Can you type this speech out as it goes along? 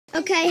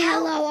Okay,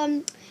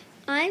 hello.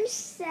 I'm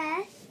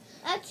Seth.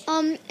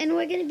 And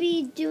we're gonna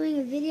be doing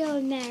a video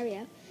of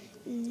Mario.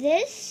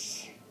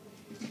 This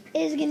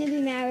is gonna be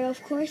Mario,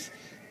 of course.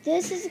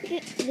 This is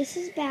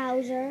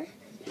Bowser.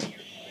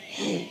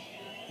 I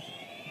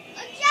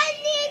just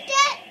need to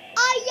get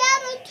a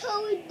yellow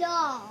toad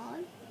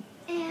dog,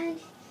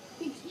 And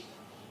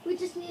we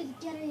just need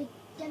to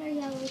get our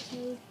yellow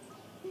toad.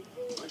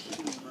 Let's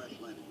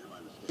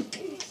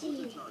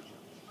see.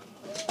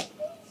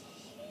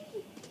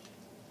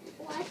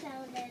 What's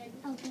out there?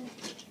 Okay.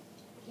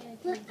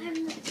 But I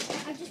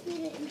just need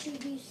to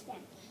introduce them.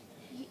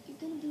 You're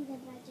gonna be them,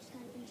 but I just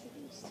gotta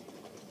introduce them.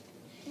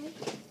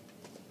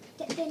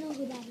 Okay? They know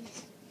who that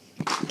is.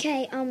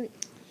 Okay,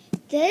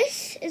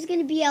 this is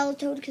gonna be Yellow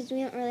Toad because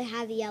we don't really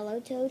have a Yellow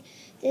Toad.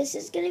 This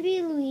is gonna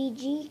be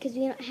Luigi because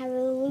we don't have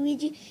a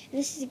Luigi. And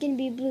this is gonna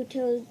be Blue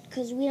Toad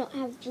because we don't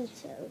have Blue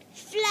Toad.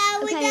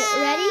 Flower Okay,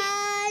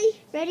 guy.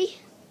 ready?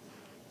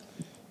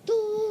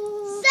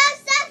 Seth,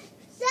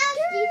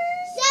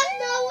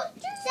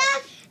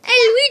 Hey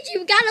Luigi,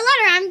 we got a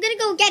letter. I'm gonna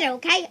go get it,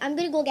 okay? I'm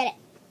gonna go get it.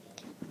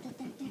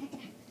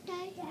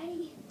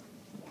 Daddy.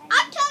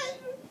 I'm telling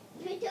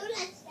you to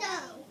let's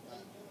go.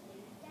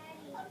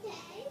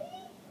 Okay.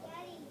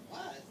 Daddy.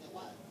 What?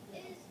 What?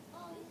 Is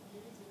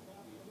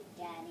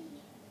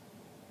Daddy.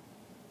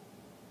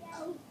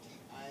 Oh.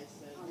 I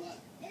said what?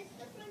 It's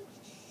the front.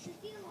 Is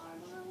the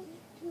alarm on?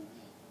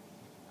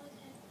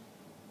 Okay.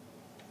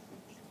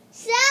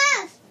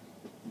 Seth,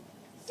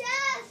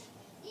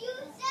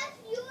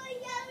 you are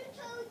yellow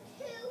toad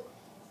too,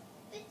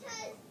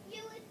 because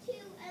you are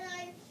two and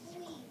I'm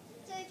three.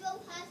 So you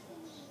both have to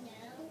me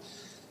now.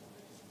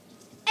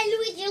 Hey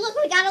Luigi, look,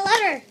 we got a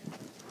letter.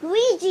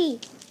 Luigi,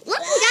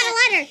 look, we got a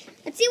letter.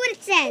 Let's see what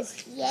it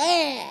says.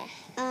 Yeah.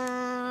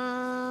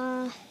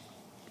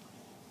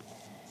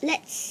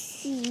 Let's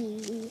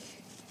see.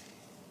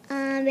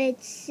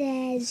 It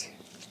says,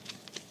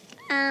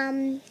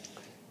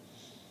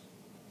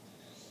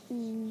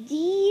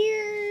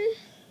 Dear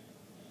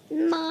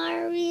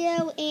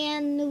Mario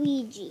and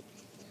Luigi,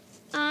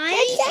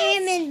 I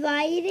am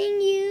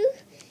inviting you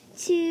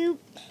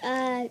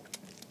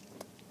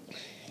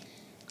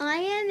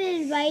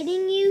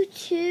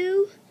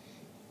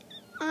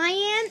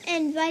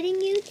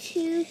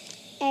to,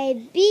 a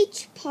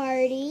beach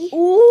party.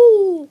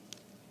 Ooh.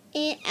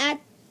 And at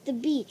the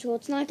beach. Well,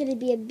 it's not going to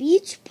be a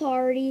beach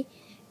party.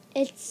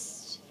 We're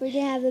going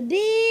to have a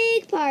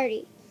big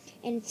party.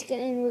 And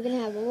we're going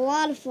to have a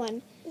lot of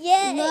fun.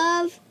 Yeah.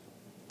 Love.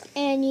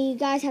 And you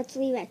guys have to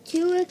leave at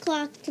 2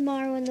 o'clock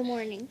tomorrow in the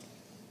morning.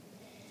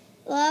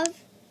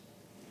 Love,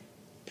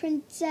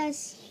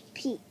 Princess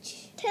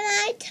Peach. Can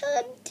I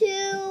come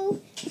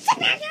too?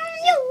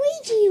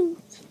 Luigi, you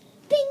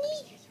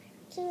thingy.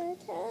 Can I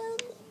come?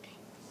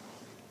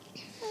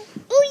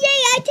 Oh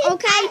yeah, I take.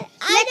 Okay,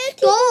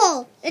 let's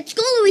go. Let's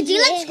go, Luigi.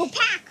 Yeah. Let's go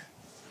pack.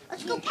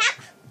 Let's go pack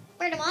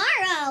for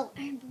tomorrow.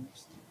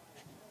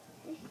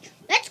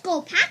 Let's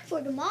go pack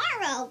for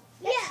tomorrow.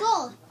 Let's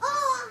go.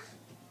 Oh,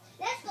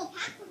 let's go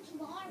pack for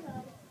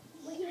tomorrow.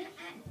 Wait, I need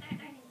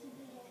to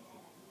do that.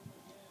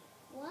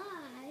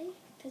 Why?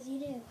 Because you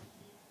do.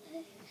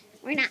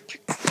 We're not.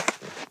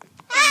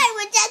 Hey,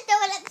 we're just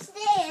going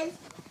upstairs.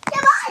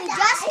 Come on, We guys.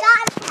 just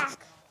got pack.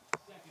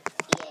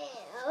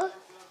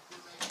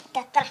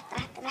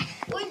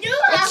 We do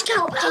Let's have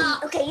go. to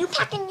pack. Okay, you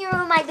pack in your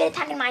room. I'm gonna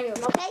pack in my room.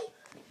 Okay?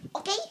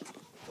 Okay?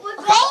 We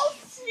Okay.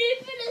 both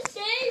sleep in the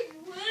same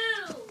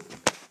room.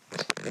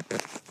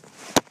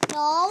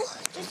 No.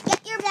 Just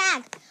get your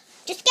bag.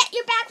 Just get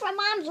your bag from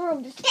Mom's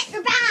room. Just get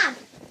your bag.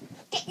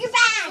 Get your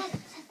bag.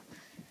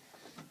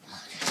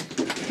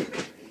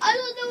 I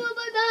don't know where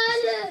my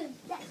bag is.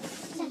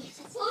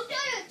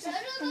 Okay, turn on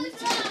my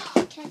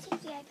bag. Can I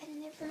take the iPad in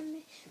there for a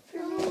minute?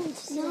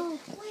 No.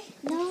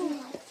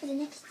 For the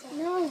next day.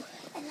 No.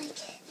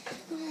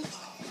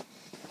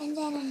 And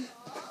then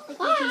we can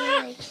do I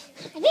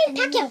need to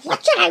pack it.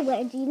 What should I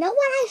wear? Do you know what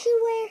I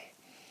should wear?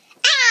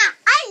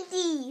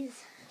 Undies.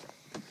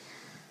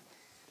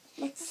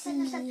 Let's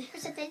see.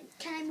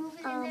 Can I move it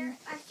in there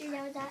after you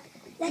know that?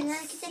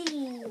 Let's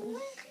see.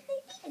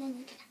 And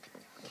then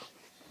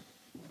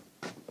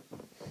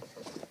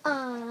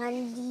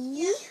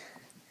Undies.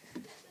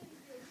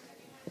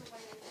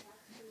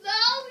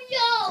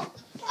 Mario,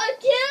 I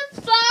can't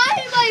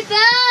find my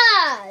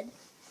bag.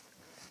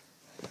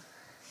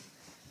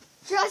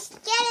 Just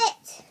get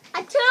it.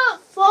 I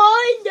can't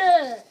find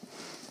it.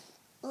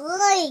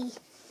 Oi.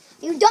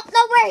 You don't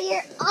know where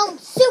your own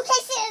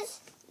suitcase is?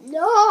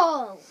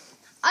 No.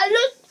 I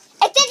looked.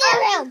 It's in your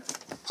room.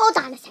 Hold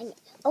on a second.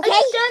 Okay? I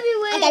looked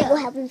everywhere. I gotta go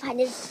help him find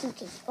his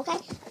suitcase. Okay?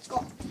 Let's go. I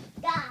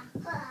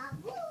looked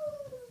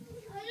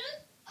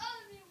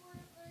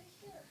everywhere, but I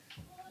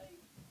can't find it.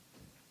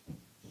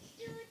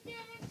 You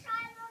didn't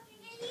try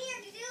looking in here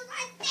because it was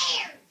right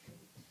there.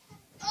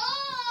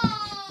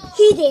 Oh.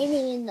 He didn't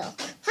even look.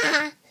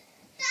 Haha.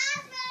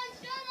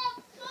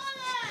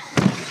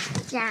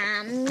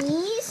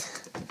 Jammies.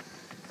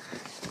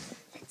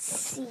 Let's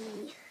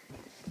see.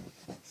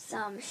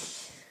 Some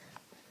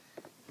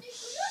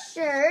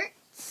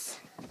shirts.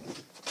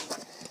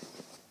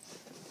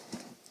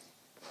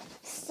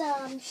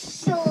 some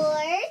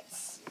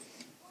shorts.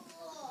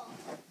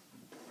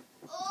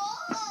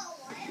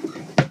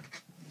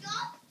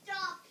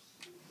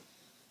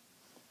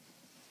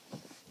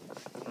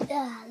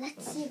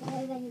 Let's see if I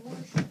have any more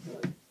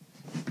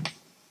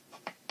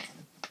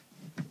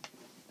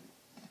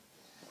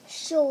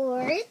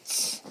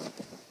shorts.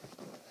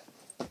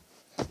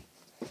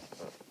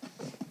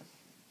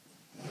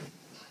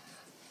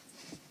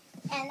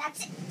 And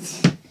that's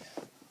it.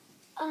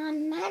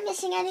 I'm not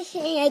missing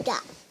anything. I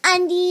got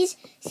undies,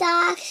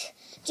 socks,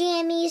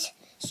 jammies,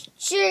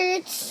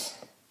 shirts,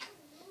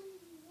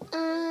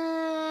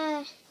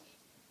 bathing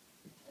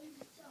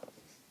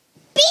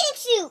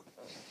suit.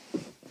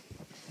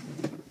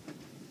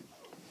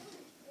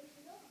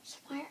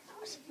 Smart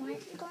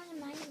going to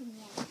my room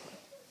yet.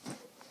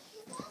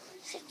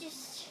 So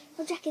just,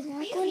 oh, Jackie,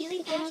 are you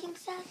really packing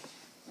stuff?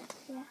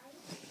 Yeah.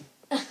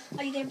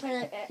 Are you going to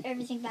put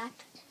everything back?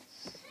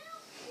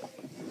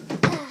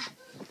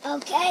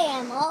 Okay,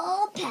 I'm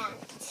all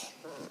packed.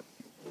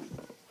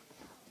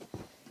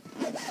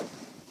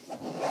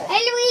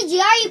 Hey, Luigi,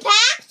 are you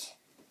packed?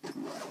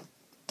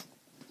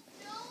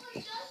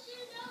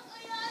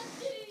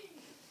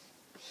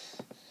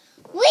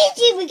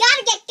 Luigi, we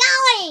gotta get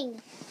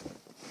going.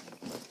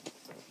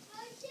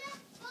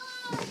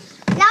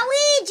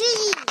 Luigi!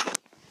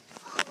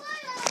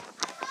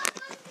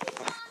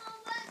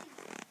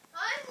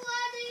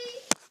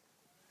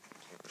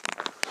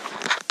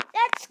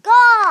 Let's go!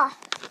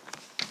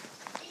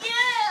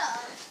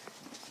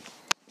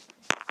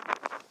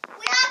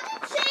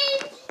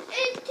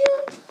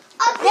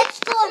 Let's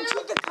go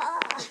into the car.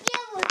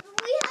 Yeah, we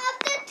have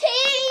to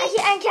change.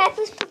 And can I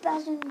please put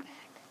Bowser in the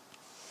back?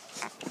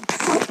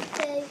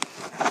 Okay.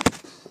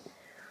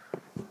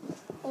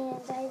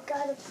 And I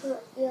gotta put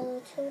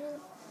yellow toad in.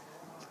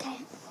 Okay.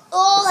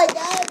 Oh my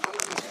God,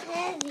 this is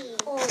heavy.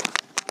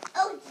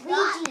 Oh,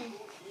 Luigi.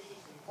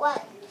 What?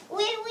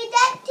 We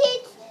that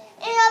teach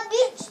in a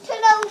beach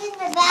tunnel in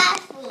the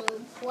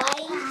bathroom. Why?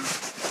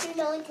 So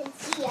no one can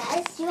see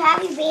us. Do you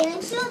have your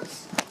bathing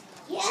suits?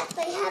 Yes, I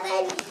have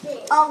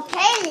everything.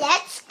 Okay,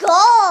 let's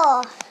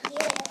go.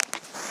 Yeah.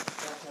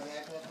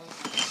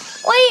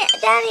 Wait,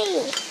 Daddy.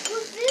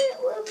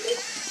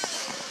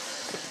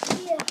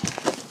 Yeah.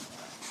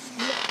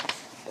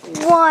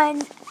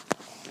 1,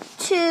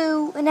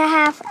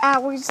 2.5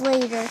 hours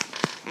later.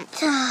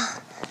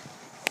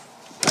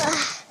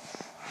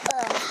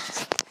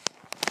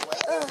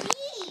 Where's the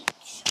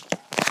beach?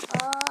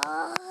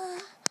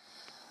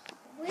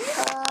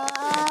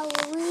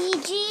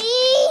 Luigi.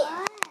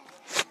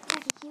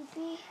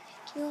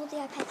 Can you hold the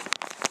iPad?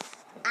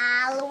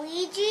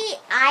 Luigi,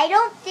 I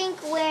don't think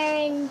we're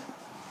in,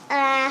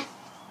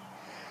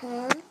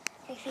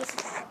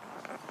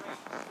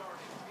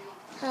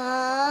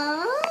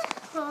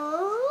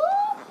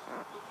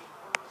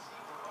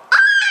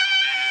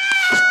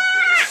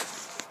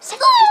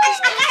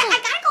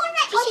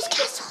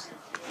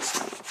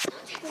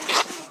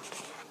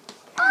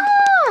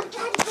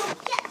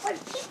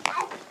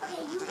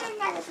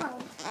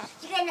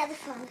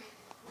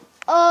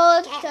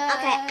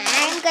 Okay,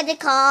 I'm gonna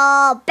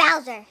call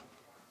Bowser.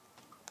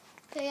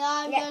 Okay,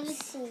 I'm gonna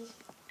Let's see.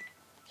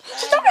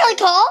 She's not really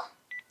tall.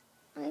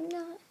 I'm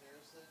not.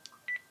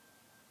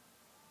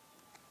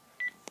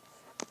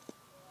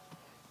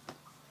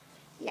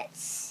 Let's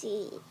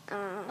see.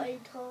 I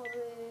told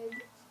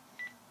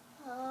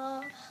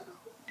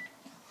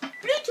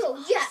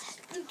Bluetooth, yes,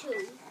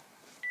 Bluetooth.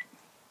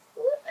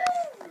 What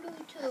is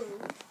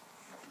Bluetooth?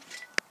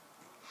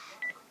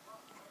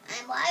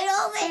 I'm wide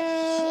open.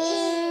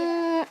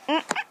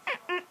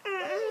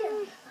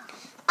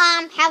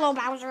 Hello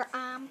Bowser.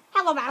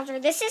 Hello Bowser.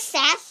 This is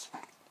Seth.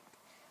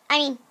 I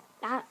mean,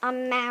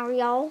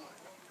 Mario.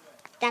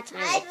 That's my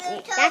Hi,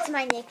 nickname. Bluetooth. That's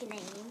my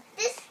nickname.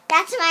 This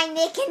That's my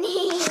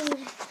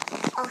nickname.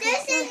 Okay.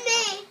 is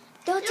me.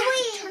 Don't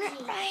Luigi. turn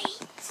it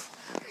right.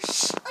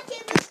 Okay,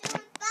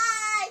 Bluetooth,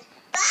 bye.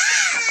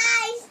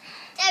 Bye.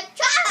 I'm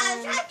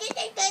trying to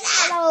think of that.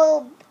 Hello,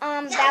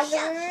 No,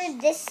 Bowser.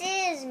 This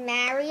is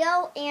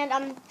Mario,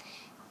 and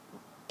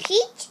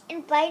Peach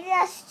invited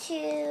us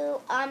to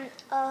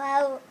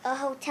a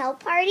hotel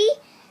party,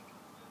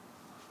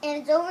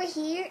 and it's over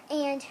here,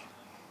 and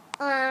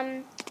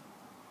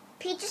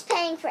Peach is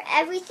paying for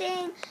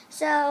everything,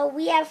 so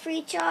we have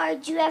free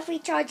charge, you have free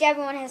charge,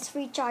 everyone has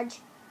free charge.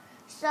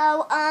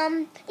 So, yeah,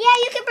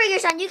 you can bring your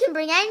son, you can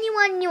bring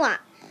anyone you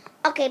want.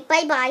 Okay,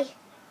 bye-bye.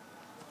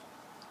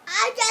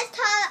 I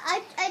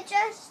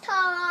just told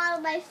all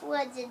my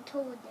friends and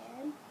told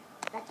them.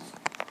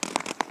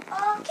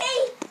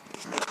 Okay.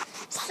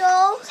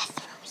 So,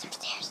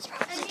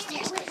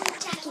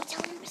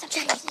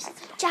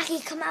 Jackie,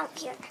 come out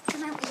here.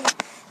 Come out here.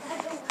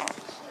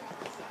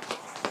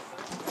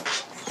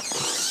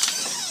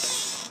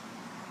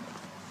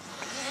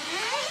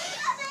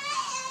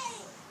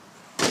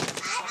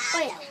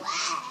 Wait.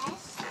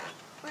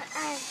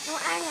 No,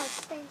 I know.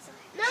 Stay inside.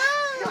 No,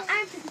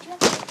 I'm did you have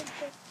to open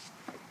this?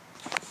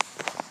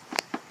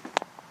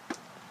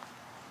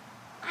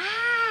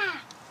 Ah!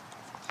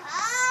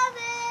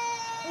 Tommy.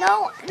 No,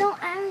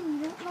 Aaron,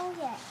 you don't know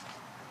yet.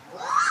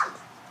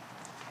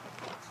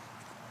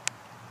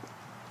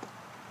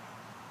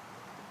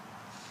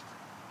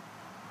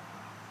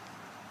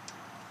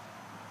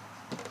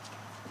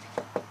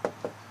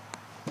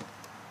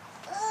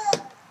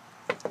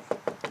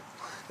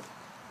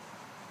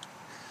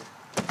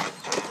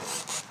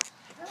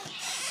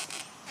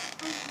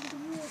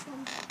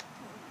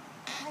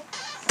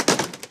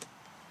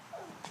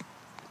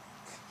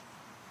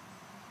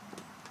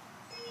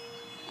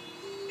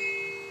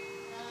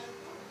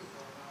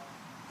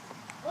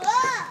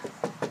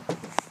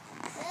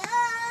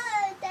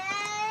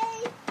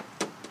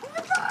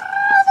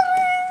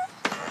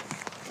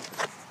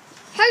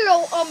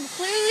 Hello,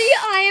 clearly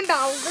I am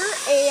Bowser,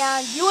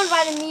 and you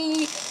invited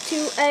me to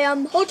a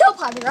hotel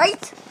party,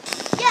 right?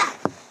 Yeah.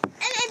 And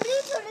I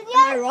blew to the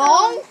Am I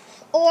wrong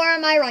or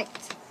am I right?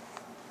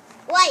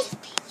 Right.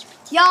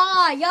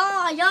 Yeah.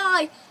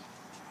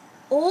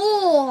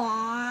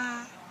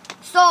 Oh,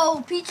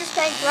 so Peach is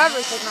paying for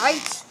everything,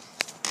 right?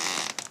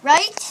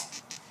 Right?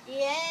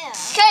 Yeah.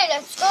 Okay,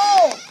 let's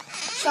go.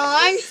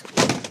 Sean.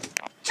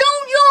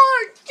 Junior,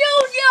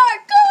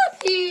 come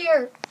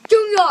here.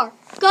 Junior,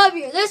 come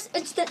here. This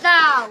instant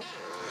now.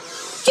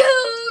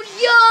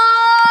 Junior.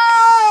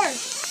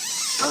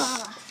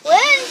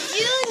 Where's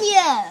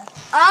Junior?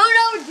 I don't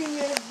know,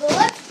 Junior, but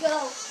let's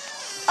go.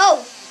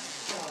 Oh,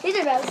 here's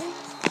a Bowser.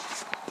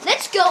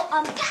 Let's go.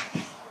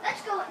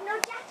 Let's go. No,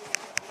 Jackie.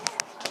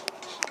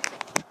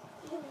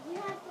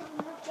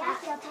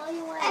 Jackie, I'll tell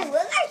you what. Hey,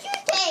 look at your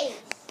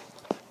face.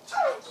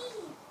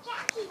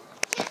 Jackie.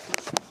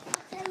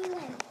 I'll tell you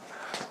when.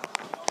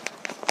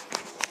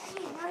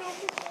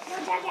 No,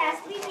 Jackie, it has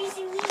to be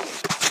facing me.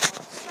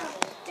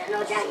 No,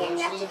 Jackie, you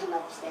have to come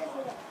upstairs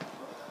with it.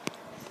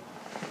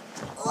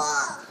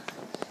 Oh.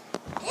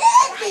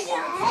 Jackie,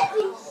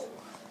 heavy.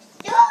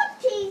 Don't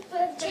teeth for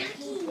the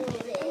Jackie, people.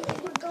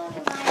 we're going to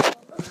my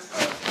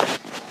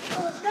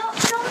No,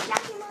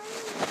 Jackie, Mommy.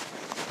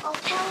 I'll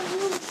tell you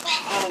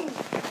when.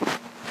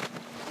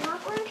 We're not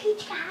going to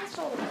Peach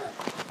Castle.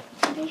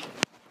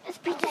 That's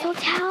Peach's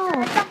hotel.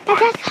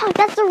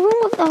 That's the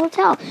room of the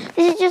hotel.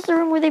 This is just the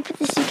room where they put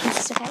the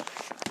suitcases, okay?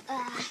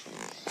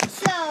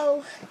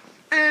 So,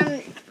 I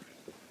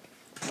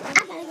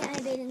gotta get my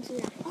bathing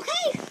suit on.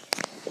 Okay.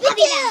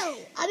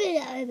 I'll be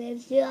back.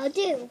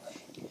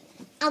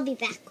 I'll be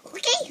back.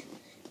 Okay.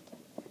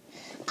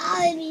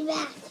 I'll be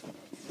back.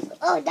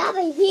 Oh, not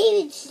my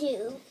bathing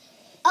suit.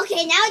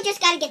 Okay, now I just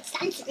gotta get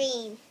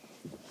sunscreen.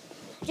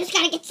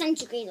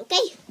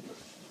 Okay.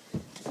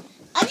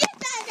 I just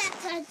got that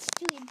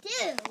sunscreen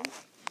too.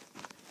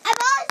 I'm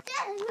all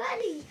set and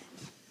ready.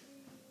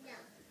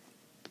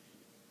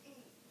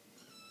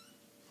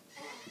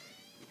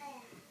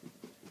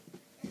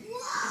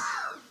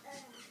 Whoa!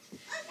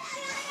 Okay,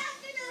 I have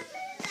to go to the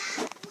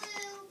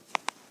bathroom.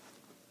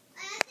 I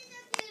have to go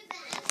to the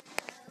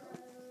bathroom.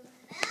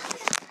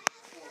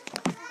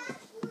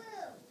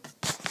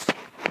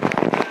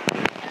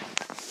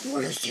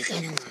 What is she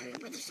gonna worry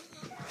with?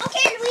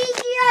 Okay,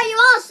 Luigi, are you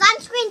all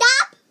sunscreened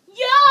up?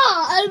 Yeah,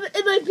 I'm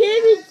in my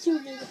bathing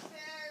suit.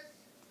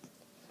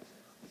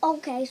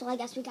 Okay, so I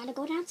guess we gotta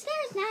go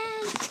downstairs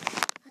now.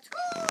 Let's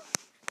go.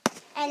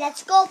 And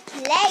let's go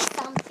play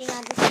something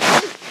on the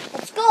street.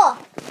 Let's go.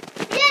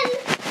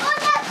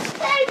 Let's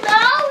play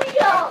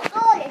Mario.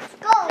 Let's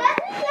go.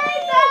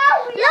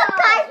 Look,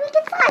 guys, we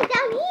can fly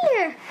down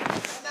here.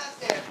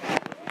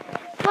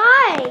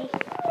 Why?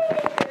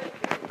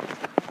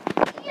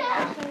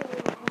 Yeah.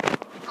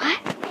 What?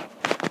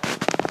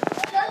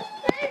 Let's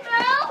play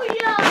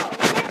Mario.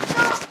 Let's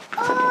go.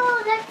 Oh,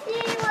 let's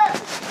see what.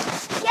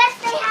 Yes,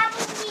 they have a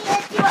Wii.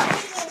 Let's see what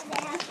Wii games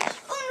they have.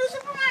 Oh, no,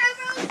 Super Mario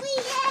Bros. Wii.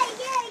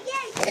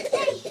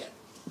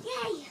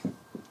 Yay.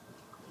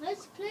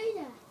 Let's play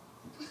that.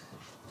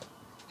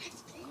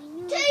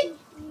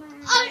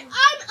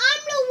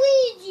 I'm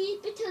Luigi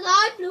because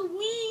I'm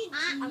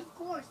Luigi. Of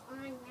course, I'm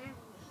Mario.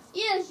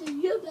 Yes,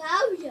 and you're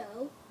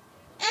Mario.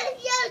 And if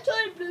Yellow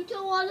Toad and Blue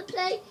Toad want to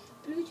play,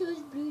 Blue Toad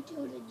is Blue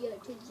Toad and Yellow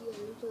Toad is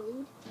Yellow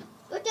Toad.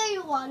 But they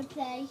don't want to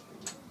play.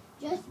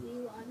 Just we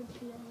want to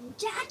play.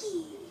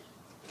 Jackie,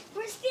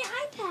 where's the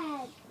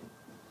iPad?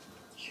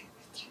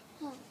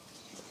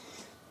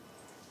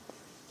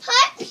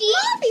 Hi, Pete.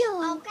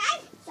 Mario. Okay.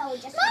 So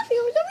just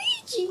Mario,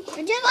 Luigi.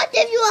 I just want to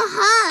give you a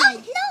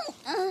hug.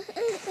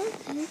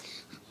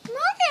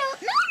 Mario.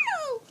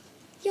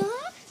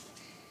 Yeah?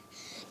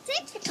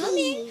 Thanks for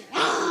coming.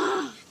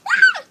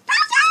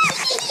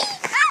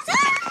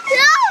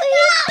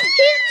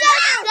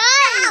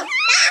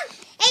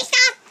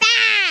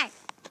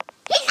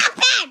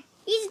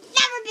 He's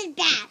never been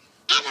bad.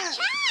 Ever.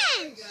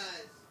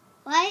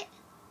 What?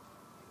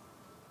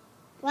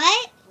 Where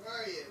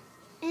are you?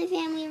 In the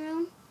family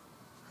room.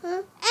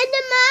 And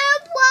the Mario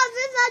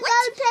Brothers are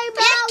going to play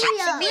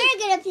Mario. We're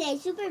gonna play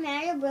Super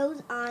Mario Bros.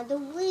 On the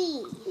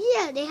Wii.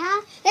 Yeah, they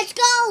have. Let's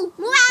go.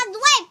 Move out of the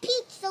way,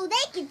 Peach, so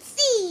they can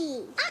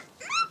see.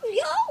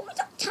 Mario,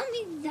 don't tell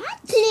me that.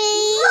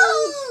 Please.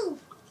 Move.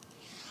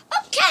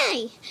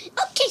 Okay,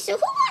 so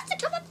who wants to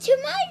come up to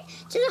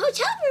the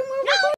hotel room where we're going?